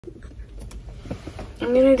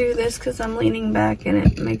I'm gonna do this because I'm leaning back and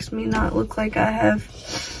it makes me not look like I have.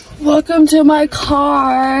 Welcome to my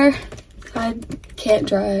car. I can't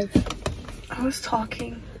drive. I was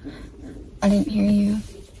talking. I didn't hear you.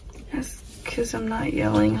 That's because I'm not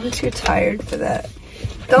yelling. I'm too tired for that.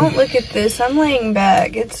 Don't look at this. I'm laying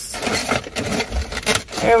back. It's...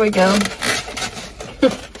 There we go.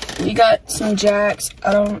 You got some Jacks.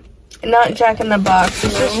 I don't... Not Jack in the Box.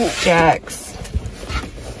 It's just Jacks.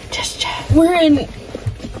 Just Jack. We're in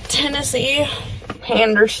Tennessee.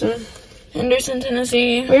 Henderson,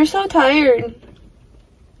 Tennessee. We're so tired.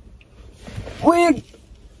 We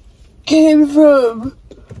came from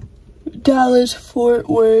Dallas, Fort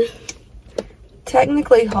Worth.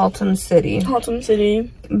 Technically Haltom City. Haltom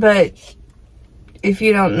City. But if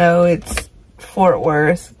you don't know, it's Fort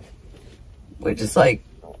Worth, which is like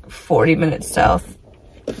 40 minutes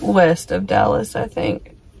southwest of Dallas, I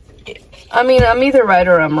think. I mean, I'm either right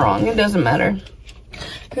or I'm wrong. It doesn't matter.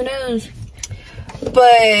 Who knows?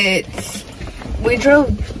 But we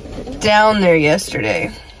drove down there yesterday.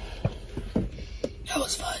 That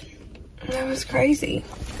was fun. That was crazy.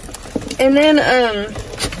 And then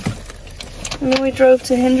we drove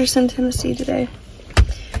to Henderson, Tennessee today.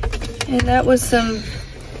 And that was some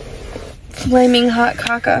flaming hot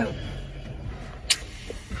caca.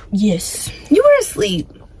 Yes. You were asleep.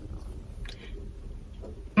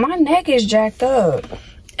 My neck is jacked up.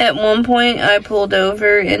 At one point, I pulled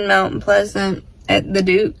over in Mount Pleasant at the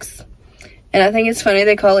Duke's. And I think it's funny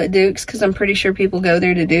they call it Duke's because I'm pretty sure people go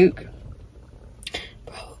there to Duke.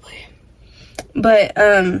 Probably. But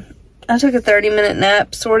I took a 30-minute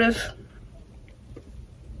nap, sort of.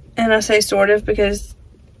 And I say sort of because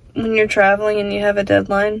when you're traveling and you have a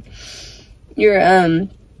deadline, you're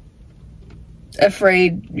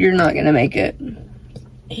afraid you're not going to make it.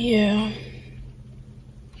 Yeah.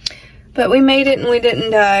 But we made it and we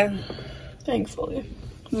didn't die. Thankfully.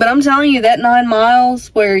 But I'm telling you, that 9 miles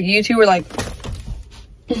where you two were like...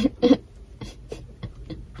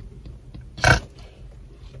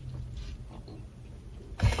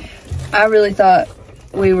 I really thought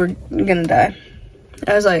we were gonna die.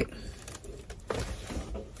 I was like...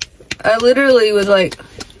 I literally was like...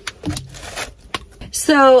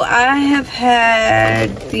 So, I have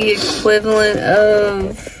had the equivalent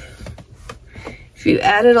of... If you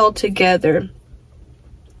add it all together...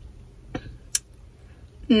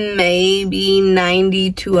 maybe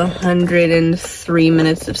 90 to 103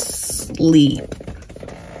 minutes of sleep.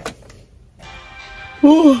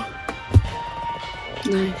 Ooh.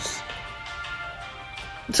 Nice.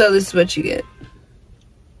 So this is what you get.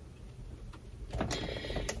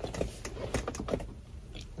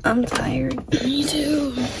 I'm tired. Me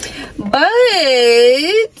too. But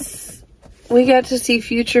we got to see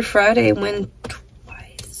Future Friday win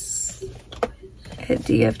twice at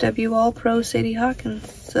DFW All Pro Sadie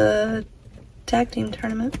Hawkins tag team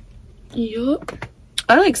tournament. Yup.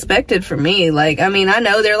 Unexpected for me. Like, I mean, I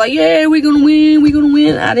know they're like, yeah, we're gonna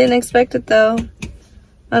win. I didn't expect it though.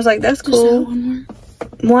 I was like, that's cool. One more.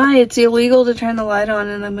 Why? It's illegal to turn the light on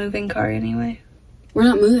in a moving car anyway. We're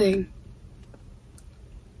not moving.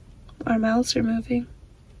 Our mouths are moving.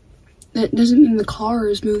 That doesn't mean the car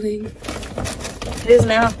is moving. It is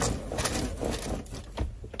now.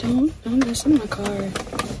 Don't mess with my car.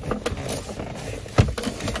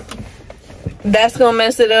 That's gonna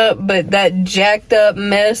mess it up, but that jacked up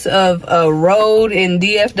mess of a road in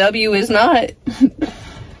DFW is not.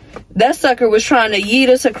 That sucker was trying to yeet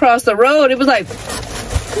us across the road. It was like...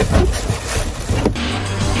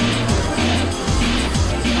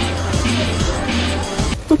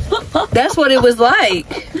 That's what it was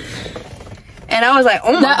like. And I was like,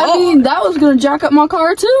 oh my God. I mean, that was gonna jack up my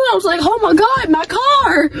car too. I was like, oh my God, my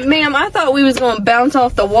car. Ma'am, I thought we was gonna bounce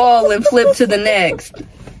off the wall and flip to the next.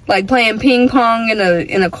 Like playing ping pong in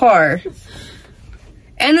a car.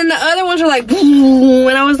 And then the other ones were like, and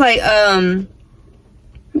I was like,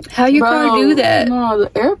 how your car do that? No,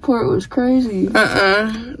 the airport was crazy.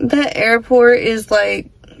 That airport is like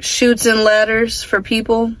chutes and ladders for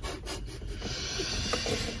people.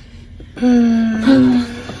 And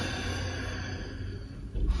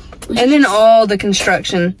then all the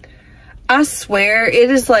construction. I swear, it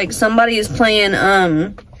is like somebody is playing,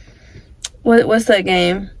 what's that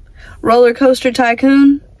game? Roller Coaster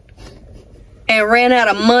Tycoon. And ran out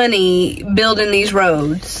of money building these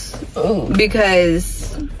roads. Oh.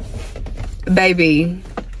 Because, baby.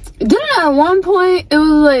 Didn't at one point, it was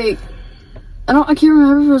like, I can't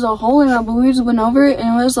remember if it was a hole or not, but we just went over it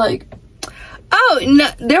and it was like... Oh, no,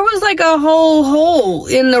 there was like a whole hole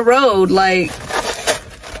in the road, like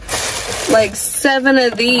 7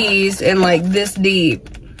 of these and like this deep.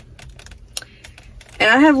 And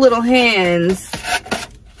I have little hands,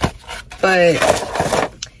 but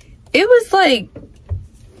it was like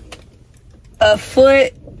a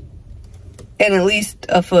foot and at least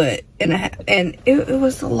a foot and a half. And it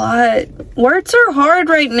was a lot. Words are hard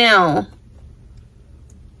right now.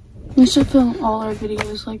 We should film all our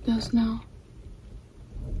videos like this now.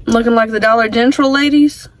 Looking like the Dollar General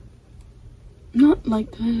ladies? Not like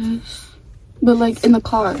this. But like in the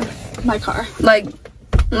car. My car. Like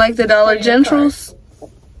the Dollar Generals?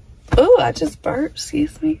 Oh, I just burped.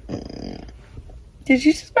 Excuse me. Did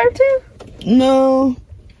you just burp too? No.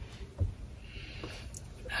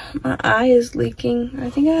 My eye is leaking. I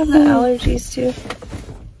think I have the allergies too.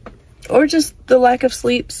 Or just the lack of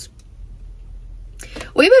sleeps.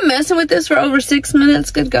 We've been messing with this for over 6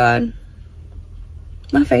 minutes. Good God.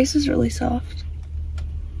 My face is really soft.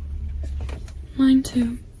 Mine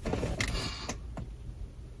too.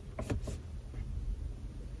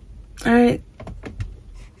 Alright.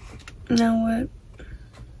 Now what?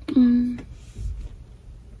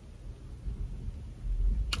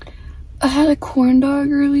 I had a corn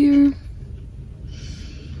dog earlier.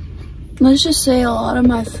 Let's just say a lot of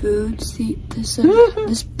my foods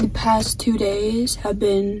the past 2 days have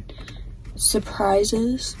been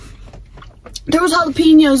surprises. There was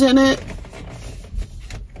jalapenos in it.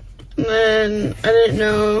 And then I didn't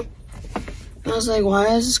know. I was like, why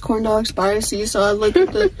is this corn dog spicy? So I looked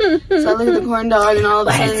at the corn dog and all of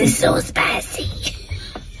a sudden, Why is it so spicy?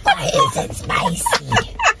 Why is it spicy?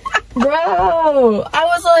 bro, I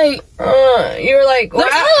was like, You were like,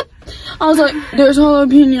 what? I was like, there's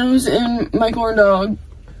jalapenos in my corn dog.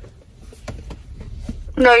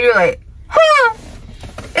 No, you're like, huh?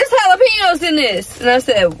 It's jalapenos in this. And I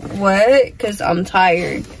said, what? Because I'm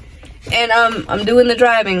tired. And I'm doing the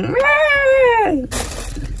driving.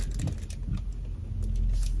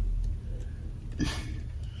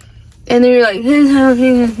 And then you're like,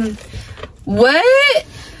 what?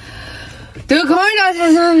 The corn dog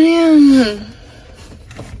has jalapenos.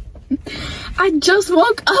 I just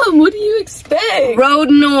woke up. What do you expect? Road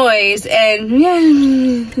noise and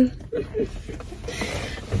Oh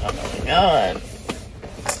my God.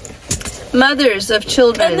 mothers of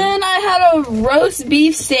children. And then I had a roast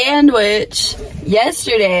beef sandwich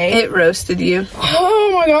yesterday. It roasted you.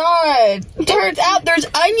 Oh my God. Turns out there's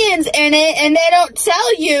onions in it and they don't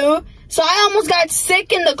tell you. So I almost got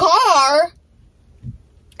sick in the car.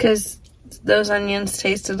 Because those onions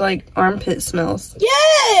tasted like armpit smells.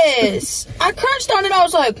 Yes. I crunched on it. I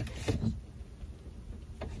was like,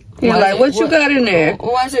 You're like, what you got in there?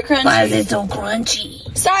 why is it crunchy? Why is it so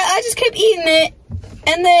crunchy? So I just kept eating it.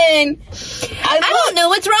 And then I don't know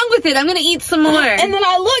what's wrong with it. I'm going to eat some more. And then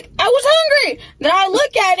I was hungry. Then I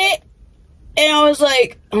look at it and I was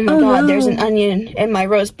like, oh my God, no. there's an onion in my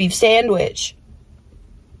roast beef sandwich.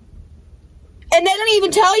 And they don't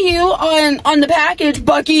even tell you on the package,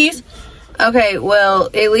 Buc-ee's. Okay, well,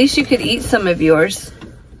 at least you could eat some of yours.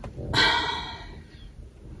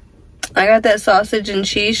 I got that sausage and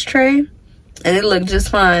cheese tray, and it looked just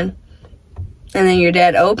fine. And then your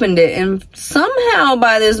dad opened it, and somehow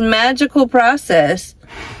by this magical process,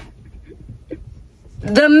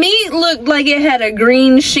 the meat looked like it had a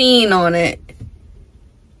green sheen on it.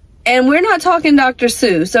 And we're not talking Dr.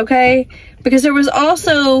 Seuss, okay? Because there was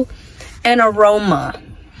also an aroma.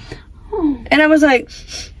 And I was like,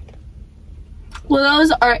 Well,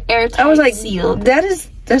 those are airtight. I was like, sealed.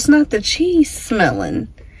 that's not the cheese smelling.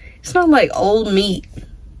 It smelled like old meat.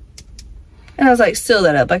 And I was like, seal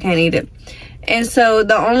that up. I can't eat it. And so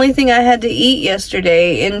the only thing I had to eat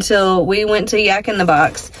yesterday until we went to Yak in the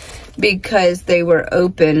Box, because they were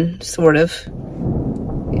open, sort of.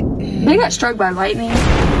 They got struck by lightning.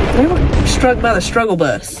 They were struck by the struggle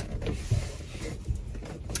bus.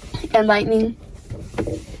 And lightning.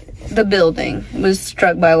 The building was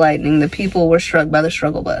struck by lightning. The people were struck by the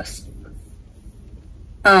struggle bus.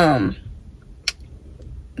 Thank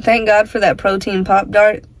God for that protein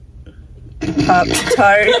Pop-Tart.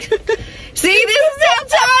 Pop-Tart. See, this is how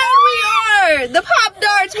tired we are. The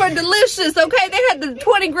Pop-Tarts were delicious, okay? They had the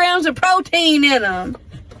 20 grams of protein in them.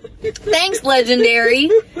 Thanks, Legendary.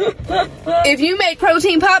 If you make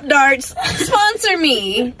protein Pop-Tarts, sponsor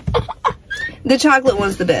me. The chocolate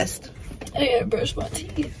one's the best. I gotta brush my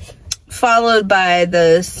teeth. Followed by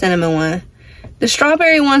the cinnamon one. The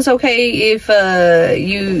strawberry one's okay if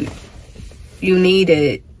you need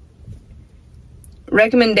it.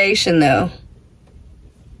 Recommendation though,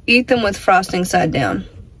 eat them with frosting side down.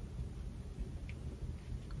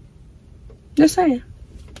 Just saying.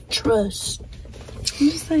 Trust. I'm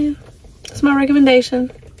just saying. That's my recommendation.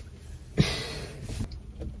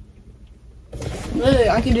 Look,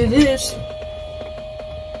 I can do this.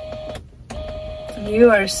 You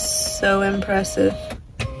are so impressive.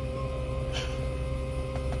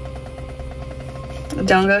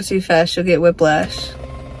 Don't go too fast, you'll get whiplash.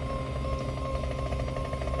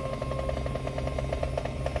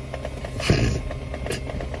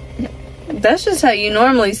 That's just how you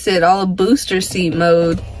normally sit, all booster seat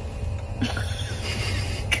mode.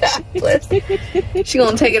 God bless. She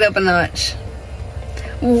gonna take it up a notch.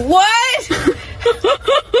 What? Why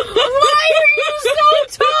are you so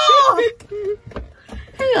tall?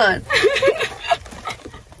 Hang on.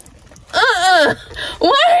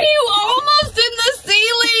 Why are you almost in the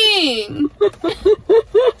ceiling?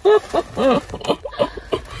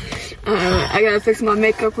 I gotta fix my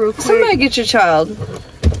makeup real quick. Somebody get your child.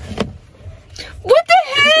 What the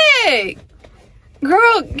heck?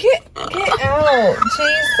 Girl, get out.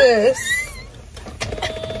 Jesus.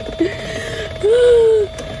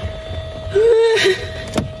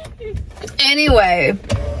 Anyway,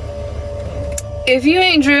 if you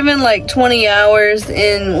ain't driven like 20 hours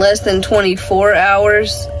in less than 24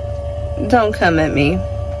 hours, don't come at me.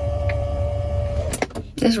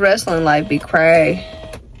 This wrestling life be cray.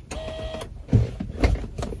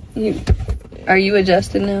 Are you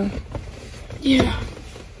adjusted now? Yeah.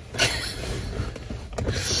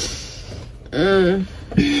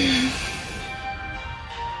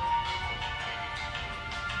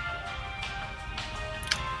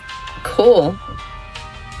 Cool.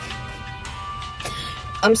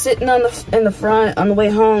 I'm sitting in the front on the way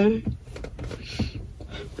home.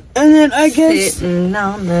 And then I guess Sitting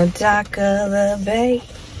on the dock of the bay.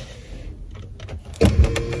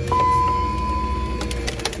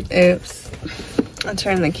 Oops. I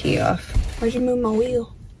turned the key off. where'd you move my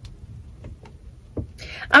wheel?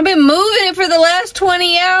 I've been moving it for the last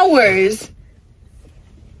 20 hours.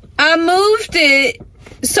 I moved it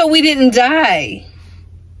so we didn't die.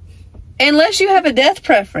 Unless you have a death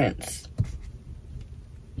preference.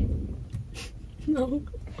 No.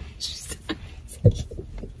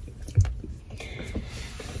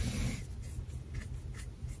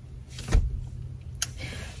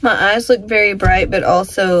 My eyes look very bright, but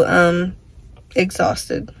also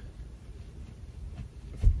exhausted.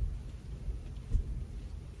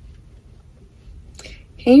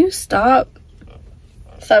 Can you stop?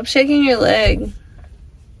 Stop shaking your leg.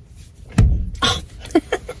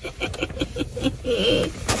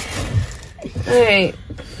 Alright.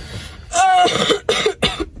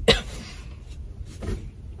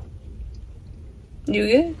 You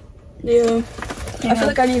good? Yeah. I feel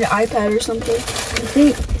like I need an iPad or something.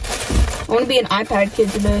 I want to be an iPad kid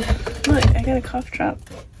today. Look, I got a cough drop.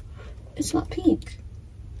 It's not pink.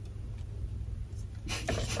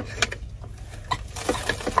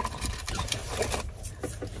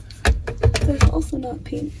 It's also not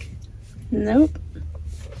pink. Nope.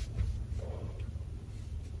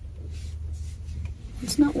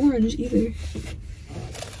 It's not orange either.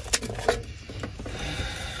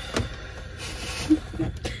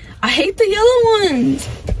 I hate the yellow ones.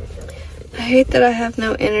 I hate that I have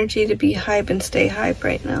no energy to be hype and stay hype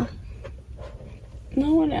right now.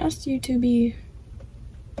 No one asked you to be.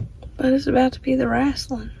 But it's about to be the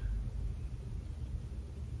wrestling.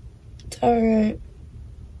 It's alright.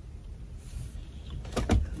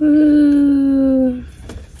 Ooh.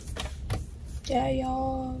 Yeah,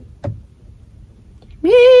 y'all.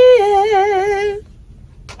 Yeah.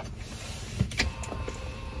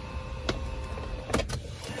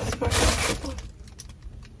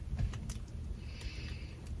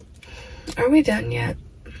 Are we done yet?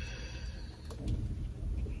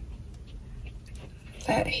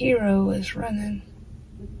 That hero is running.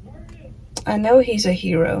 I know he's a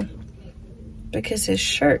hero because his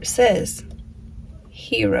shirt says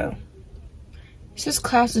hero It says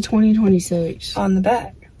class of 2026. on the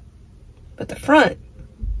back, but the front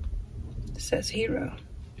says hero.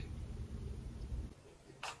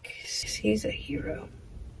 He's a hero.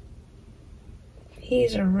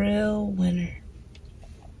 He's a real winner.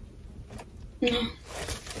 No.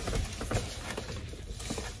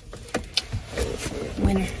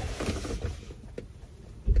 Winner.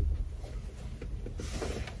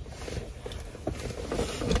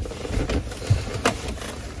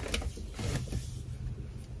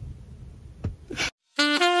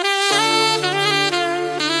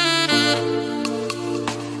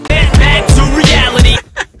 Back to reality.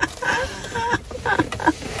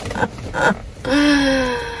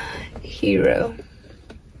 Hero.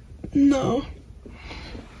 No.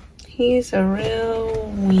 He's a real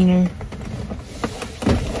wiener.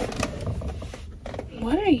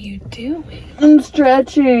 What are you doing? I'm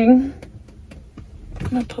stretching. I'm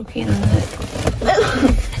gonna poke you in the neck.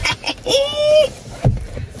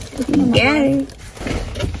 Got it.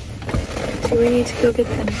 Do we need to go get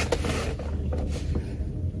them?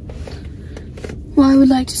 Well, I would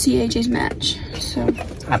like to see AJ's match, so.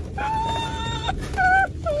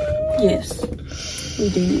 Yes, we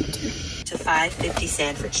do need to. To 550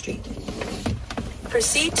 Sanford Street.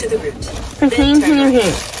 Proceed to the route. Proceed to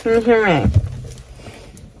the route.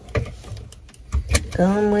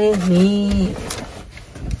 Come with me.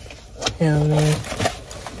 Tell me.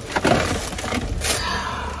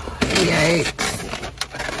 Yikes.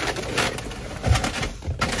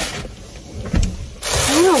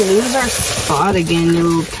 We're gonna lose our spot again, you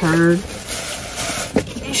little turd.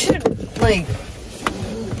 You should, like,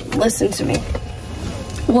 listen to me.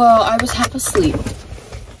 Well, I was half asleep.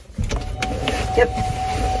 Yep.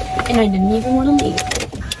 And I didn't even want to leave.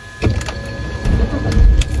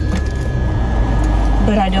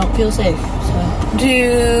 But I don't feel safe, so.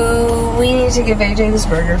 Do we need to give AJ this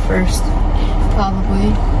burger first?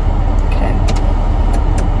 Probably. Okay.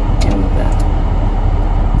 Give me that.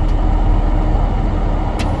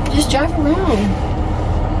 Just drive around.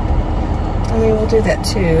 I mean, we'll do that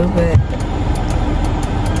too, but...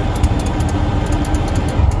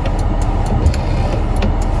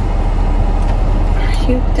 Are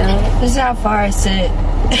you dumb? This is how far I sit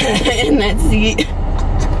in that seat.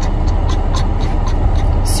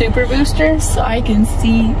 Super booster? So I can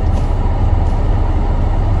see.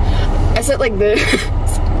 I sit like this.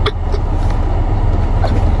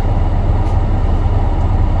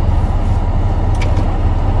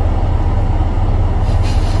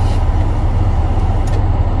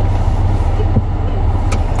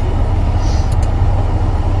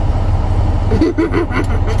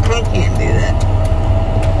 I can't do that.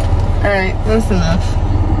 Alright, that's enough.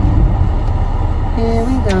 Here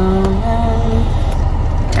we go.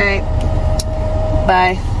 Alright.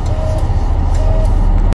 Bye.